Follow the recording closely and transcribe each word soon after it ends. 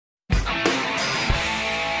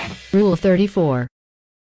Rule 34.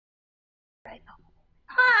 Right now.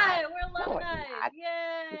 Hi, we're No, live. we're not.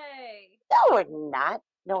 Yay! No, we're not.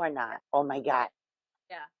 No, we're not. Oh my God.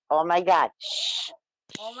 Yeah. Oh my God. Shh.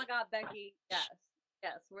 Oh my God, Becky. Yes.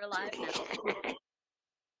 Yes, we're live now.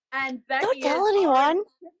 And Don't Becky tell is already anyone.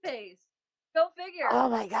 shit-faced. Go figure. Oh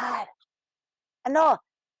my God. No,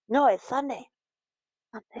 no, it's Sunday.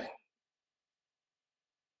 Sunday.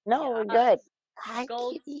 No, we're Yes. good. Hi,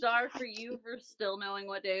 Gold kitty. star Hi, for you kitty. for still knowing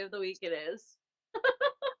what day of the week it is.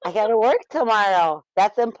 I got to work tomorrow.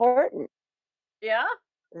 That's important. Yeah?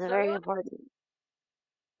 It's So very important.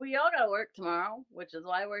 we all gotta work tomorrow, which is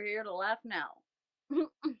why we're here to laugh now.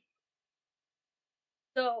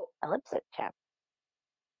 So, A lipstick chap.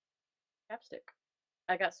 chapstick.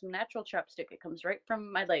 I got some natural chapstick. It comes right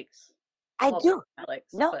from my legs. I Well, do. my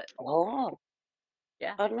legs, No. but Oh.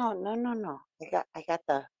 yeah. Oh no, no, no, no. I got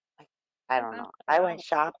the. I don't Okay. know. I went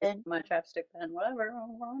shopping. My chapstick pen, whatever.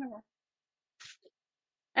 I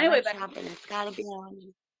Anyway, went Becky, shopping. It's gotta be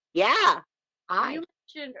on. Yeah. Hi. you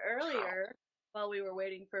mentioned earlier while we were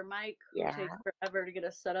waiting for Mike, who Yeah. takes forever to get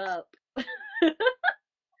us set up,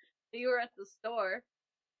 you were at the store.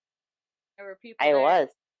 There were people I there. was.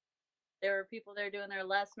 There were people there doing their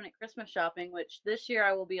last minute Christmas shopping, which this year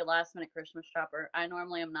I will be a last minute Christmas shopper. I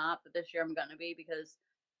normally am not, but this year I'm gonna be because,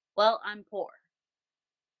 well, I'm poor.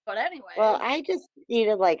 But Well, anyways, I just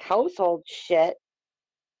needed like household shit,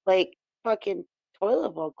 like fucking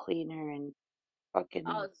toilet bowl cleaner and oh, fucking.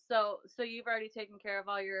 so you've already taken care of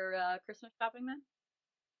all your Christmas shopping then?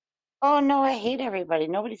 Oh no, I hate everybody.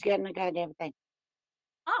 Nobody's getting a goddamn thing.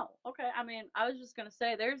 Oh, okay. I mean, I was just gonna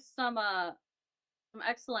say there's some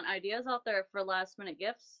excellent ideas out there for last minute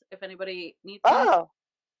gifts. If anybody needs some, Oh,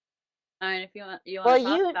 I mean, if you want well, to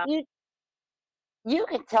talk about, you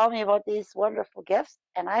can tell me about these wonderful gifts,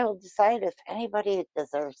 and I will decide if anybody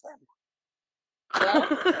deserves them. well,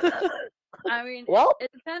 I mean, Well,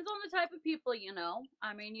 it depends on the type of people, you know.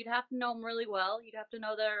 I mean, you'd have to know them really well. You'd have to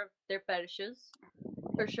know their fetishes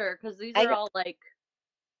for sure, because these I are got all like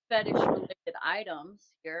fetish related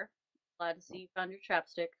items here. Glad to see you found your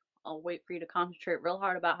chapstick. I'll wait for you to concentrate real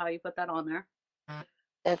hard about how you put that on there.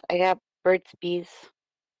 I got Burt's Bees.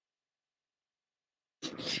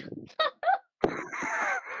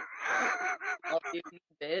 Love you,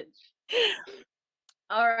 bitch.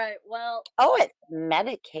 All right. Well, Oh, it's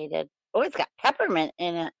medicated. Oh, it's got peppermint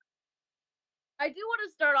in it. I do want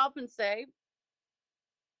to start off and say,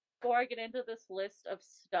 before I get into this list of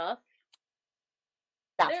stuff,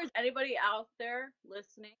 if Stuff. there's anybody out there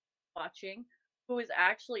listening, watching, who is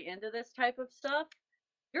actually into this type of stuff,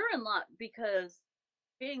 you're in luck because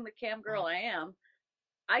being the cam girl I am,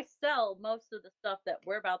 I sell most of the stuff that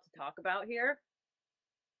we're about to talk about here.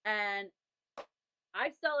 And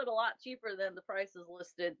I sell it a lot cheaper than the prices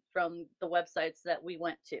listed from the websites that we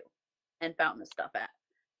went to and found the stuff at.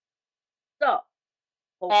 So,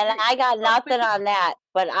 And hopefully, I got nothing on that,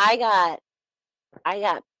 but I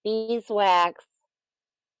got beeswax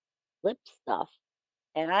lip stuff,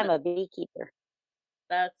 and I'm a beekeeper.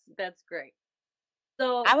 that's great.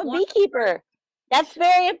 So, I'm a one of the first, beekeeper. That's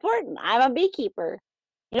very important. I'm a beekeeper.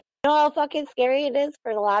 You know how fucking scary it is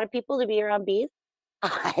for a lot of people to be around bees?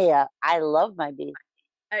 I love my bees.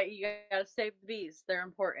 you gotta save the bees; they're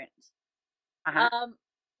important. Uh-huh. Um,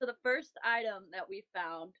 so the first item that we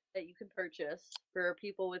found that you can purchase for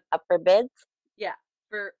people with, Up for bids? yeah,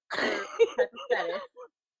 for type of fetish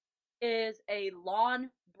is a lawn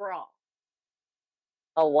bra.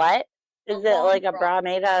 A what? A Is it lawn like a bra. bra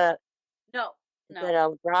made out of? No, Is no, it a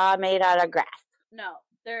bra made out of grass? no.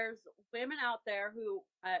 There's women out there who,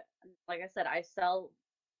 like I said, I sell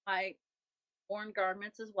my worn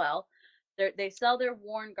garments as well. They sell their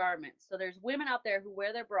worn garments. So there's women out there who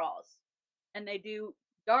wear their bras and they do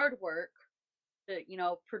yard work to,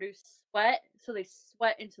 produce sweat. So they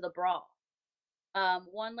sweat into the bra.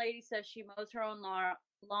 One lady says she mows her own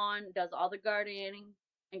lawn, does all the gardening,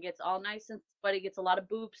 and gets all nice and sweaty, gets a lot of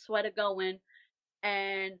boob sweat going,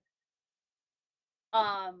 and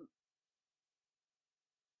um,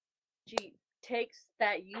 she takes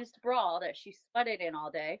that used bra that she sweated in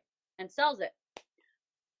all day and sells it.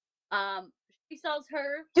 Um, she sells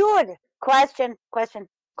her. Dude, question.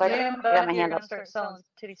 Me I and got my Becky are hand up. gonna start selling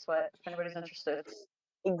titty sweat if anybody's interested.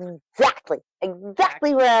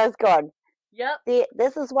 Exactly where I was going. Yep. See,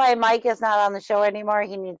 this is why Mike is not on the show anymore.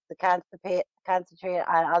 He needs to concentrate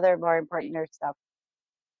on other more important nerd stuff.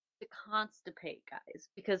 To constipate, guys,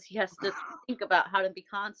 because he has to think about how to be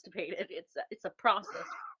constipated. It's a process.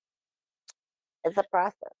 It's a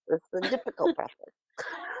process. It's a difficult process.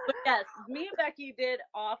 But yes, me and Becky did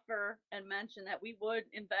offer and mention that we would,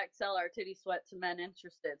 in fact, sell our titty sweat to men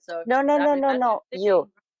interested. So No. that's your thing. You.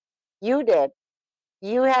 You did.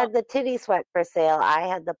 You Oh, had the titty sweat for sale. I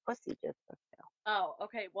had the pussy just for sale. oh,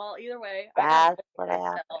 okay. Well, either way, I got That's both what for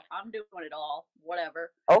happened. sale. I'm doing it all.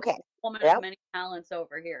 Whatever. Okay. Woman of Yep. many talents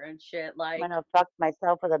over here and shit. I'm Like, gonna fuck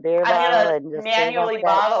myself with a beer I'm bottle gonna and just manually drink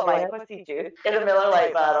that bottle my shit. pussy juice in a Miller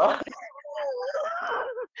Lite bottle.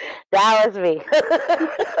 That was me.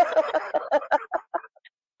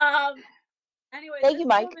 anyway, Thank you,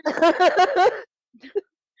 Mike.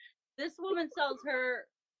 this woman sells her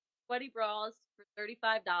sweaty bras for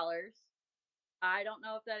 $35. I don't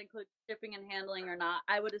know if that includes shipping and handling or not.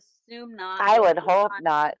 I would assume not. I Most would of the hope time,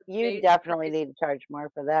 not. the You base definitely price. need to charge more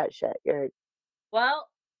for that shit. You're Well,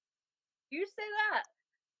 you say that.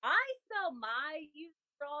 I sell my used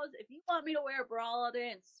bras. If you want me to wear a bra all day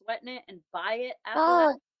and sweat in it and buy it after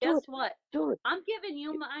that, guess dude, what? dude. I'm giving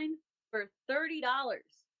you mine for $30.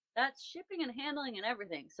 That's shipping and handling and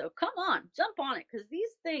everything. So come on, jump on it because these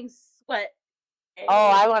things sweat.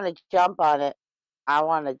 Oh, I want to jump on it. I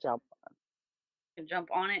want to jump. You can jump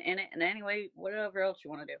on it, in it, and anyway, whatever else you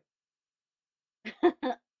want to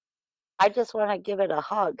do. I just want to give it a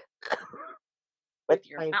hug With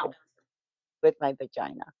your mouth. with my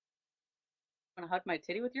vagina. Want to hug my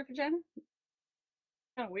titty with your vagina?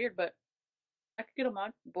 Kind of weird, but I could get them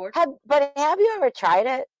on board. But have you ever tried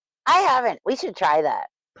it? I haven't. We should try that.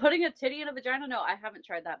 Putting a titty in a vagina? No, I haven't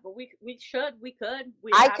tried that, but we could.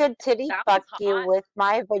 I could titty fuck you hot. with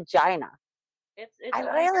my vagina. It's I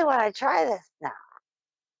really want to try this now.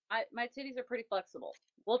 my titties are pretty flexible.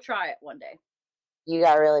 We'll try it one day. You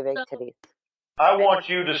got really big titties. I want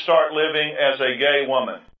you to start living as a gay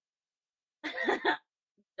woman.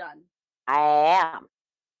 Done. I am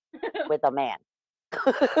with a man.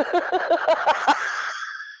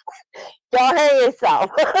 Don't hurt yourself.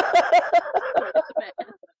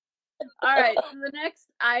 All right, so the next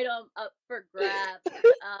item up for grabs,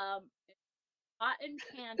 cotton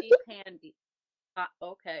candy panties.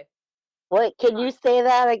 Okay. Wait, can you say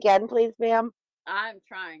that again, please, ma'am? I'm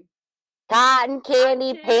trying. Cotton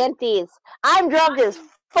candy panties. I'm drunk as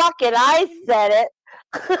fuck and I said it.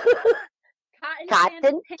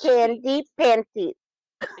 Cotton candy panties.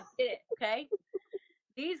 I did it, okay?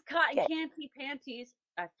 These cotton candy panties.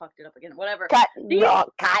 I fucked it up again. Whatever.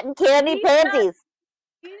 Cotton candy panties.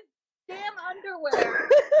 These damn underwear.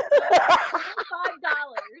 $25.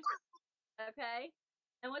 Okay?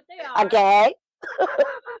 And what they are. Okay.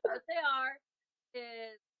 What they are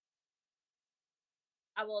is.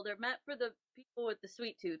 Well, they're meant for the people with the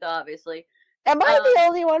sweet tooth, obviously. Am I the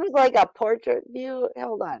only one with like a portrait view?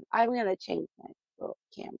 Hold on. I'm going to change my little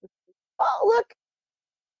camera. Oh, look.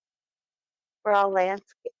 We're all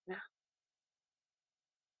landscape now.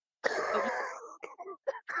 Okay.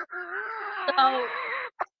 So,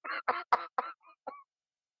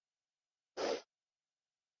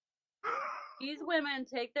 these women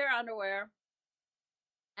take their underwear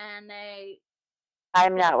and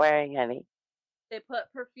I'm not wearing any. They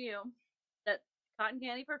put perfume, that cotton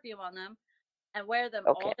candy perfume on them, and wear them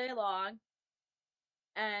all day long.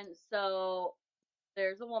 And so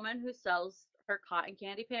there's a woman who sells her cotton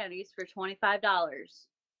candy panties for $25.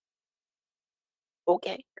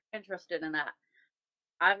 Okay. Interested in that.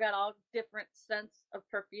 I've got all different scents of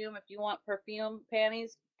perfume. If you want perfume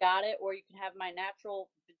panties, got it. Or you can have my natural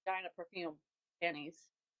vagina perfume panties.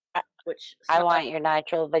 Which I want your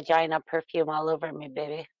natural vagina perfume all over me,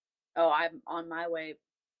 baby. Oh, I'm on my way.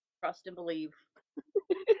 Trust and believe.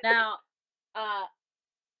 Now,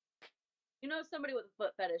 you know somebody with a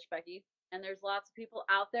foot fetish, Becky, and there's lots of people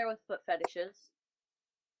out there with foot fetishes.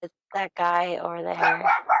 It's that guy over there.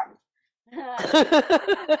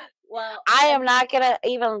 Well, I am not gonna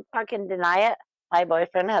even fucking deny it. My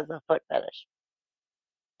boyfriend has a foot fetish.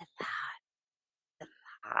 It's hot. It's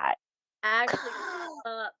hot. Actually,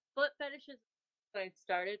 foot fetishes when I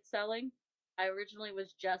started selling. I originally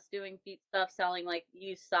was just doing feet stuff, selling like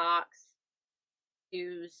used socks,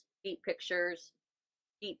 shoes, feet pictures,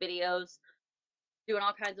 feet videos, doing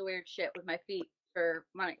all kinds of weird shit with my feet for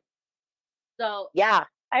money. So yeah,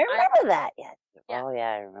 I remember that. Yeah. Yeah. Oh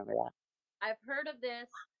yeah, I remember that. I've heard of this.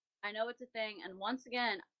 I know it's a thing. And once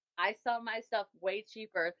again, I sell my stuff way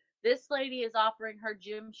cheaper. This lady is offering her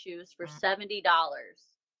gym shoes for $70.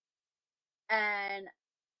 And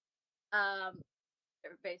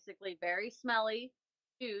they're basically very smelly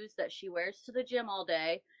shoes that she wears to the gym all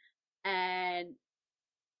day. And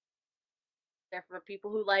they're for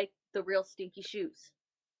people who like the real stinky shoes.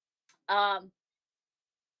 Like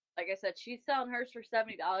I said, she's selling hers for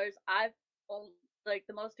 $70. I've sold, like,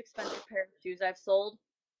 the most expensive pair of shoes I've sold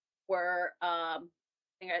were I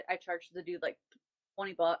think I charged the dude like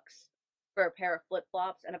 $20 for a pair of flip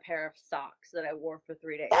flops and a pair of socks that I wore for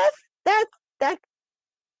 3 days. That's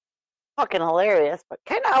fucking hilarious, but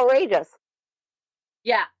kind of outrageous.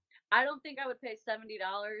 Yeah. I don't think I would pay $70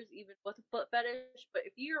 even with a foot fetish, but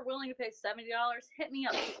if you're willing to pay $70, hit me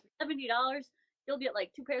up. For $70, you'll get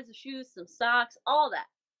like 2 pairs of shoes, some socks, all that.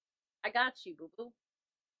 I got you, boo boo.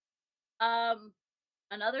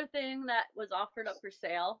 Another thing that was offered up for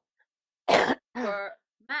sale were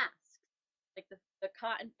masks, like the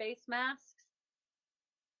cotton face masks.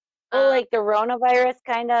 Oh, like the coronavirus,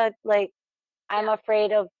 kind of like I'm Yeah.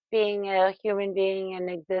 afraid of being a human being in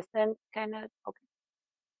existence, kind of. Okay.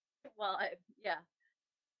 Well, yeah.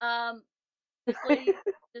 This lady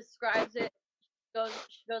describes it.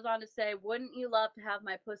 She goes on to say, "Wouldn't you love to have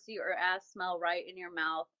my pussy or ass smell right in your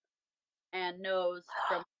mouth and nose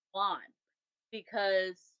from now on?"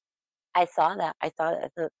 Because I saw that. I saw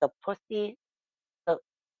that the pussy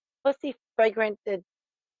fragranted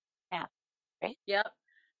mask, right? yep,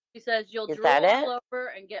 she says you'll Is drool that it? all over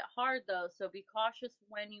and get hard though, so be cautious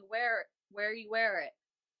when you wear it, where you wear it.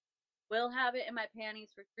 Will have it in my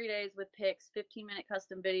panties for 3 days with pics, 15-minute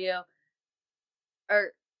custom video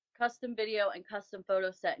and custom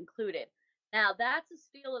photo set included. Now that's a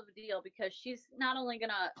steal of a deal because she's not only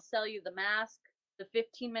gonna sell you the mask, the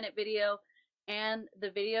 15-minute video, and the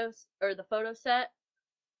videos or the photo set,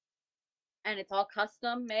 and it's all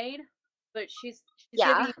custom made, but she's giving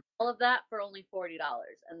Yeah. you all of that for only $40,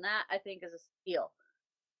 and that I think is a steal.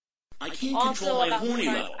 I can't Also, control my about the horny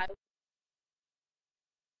price, level.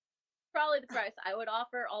 probably the price I would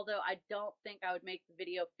offer, although I don't think I would make the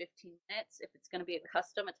video 15 minutes. If it's going to be a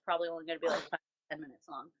custom, it's probably only going to be like 5 to 10 minutes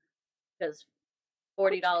long because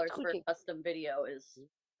 $40 for a custom video is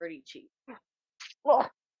pretty cheap. Well,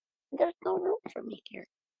 there's no room for me here.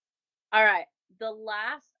 All right. The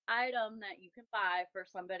last item that you can buy for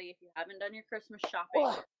somebody if you haven't done your Christmas shopping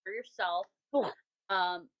for yourself,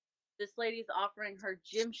 this lady's offering her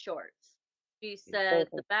gym shorts. She said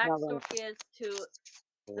the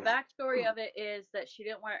backstory of it is that she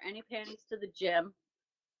didn't wear any panties to the gym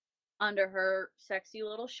under her sexy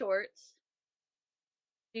little shorts.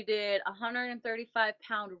 She did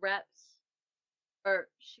 135-pound reps, or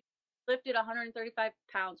she lifted 135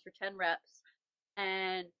 pounds for 10 reps,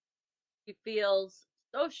 and she feels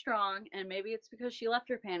so strong, and maybe it's because she left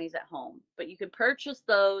her panties at home, but you can purchase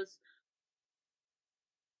those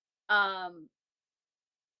and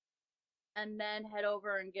then head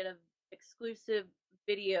over and get an exclusive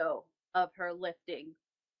video of her lifting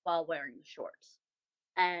while wearing the shorts.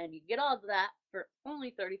 And you get all of that for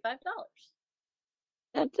only $35.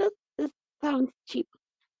 This sounds cheap.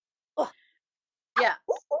 Yeah.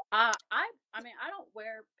 I mean, I don't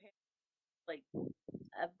wear pants like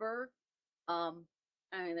ever. I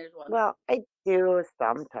mean, there's one. Well, I do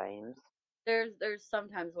sometimes. There's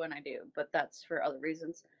sometimes when I do, but that's for other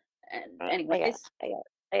reasons. And I anyways, gotta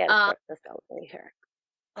sort this out right here.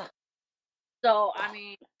 so I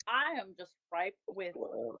mean, I am just ripe with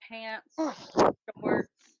pants,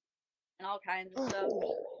 shorts, and all kinds of stuff.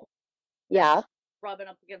 Yeah. Rubbing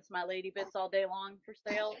up against my lady bits all day long for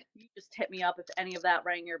sale. You just hit me up if any of that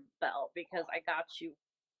rang your bell because I got you.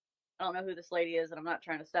 I don't know who this lady is, and I'm not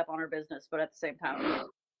trying to step on her business, but at the same time, I'm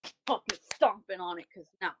fucking stomping on it because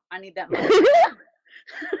now I need that money.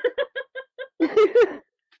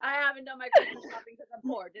 I haven't done my Christmas shopping because I'm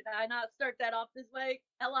poor. Did I not start that off this way?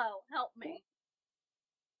 Hello, help me.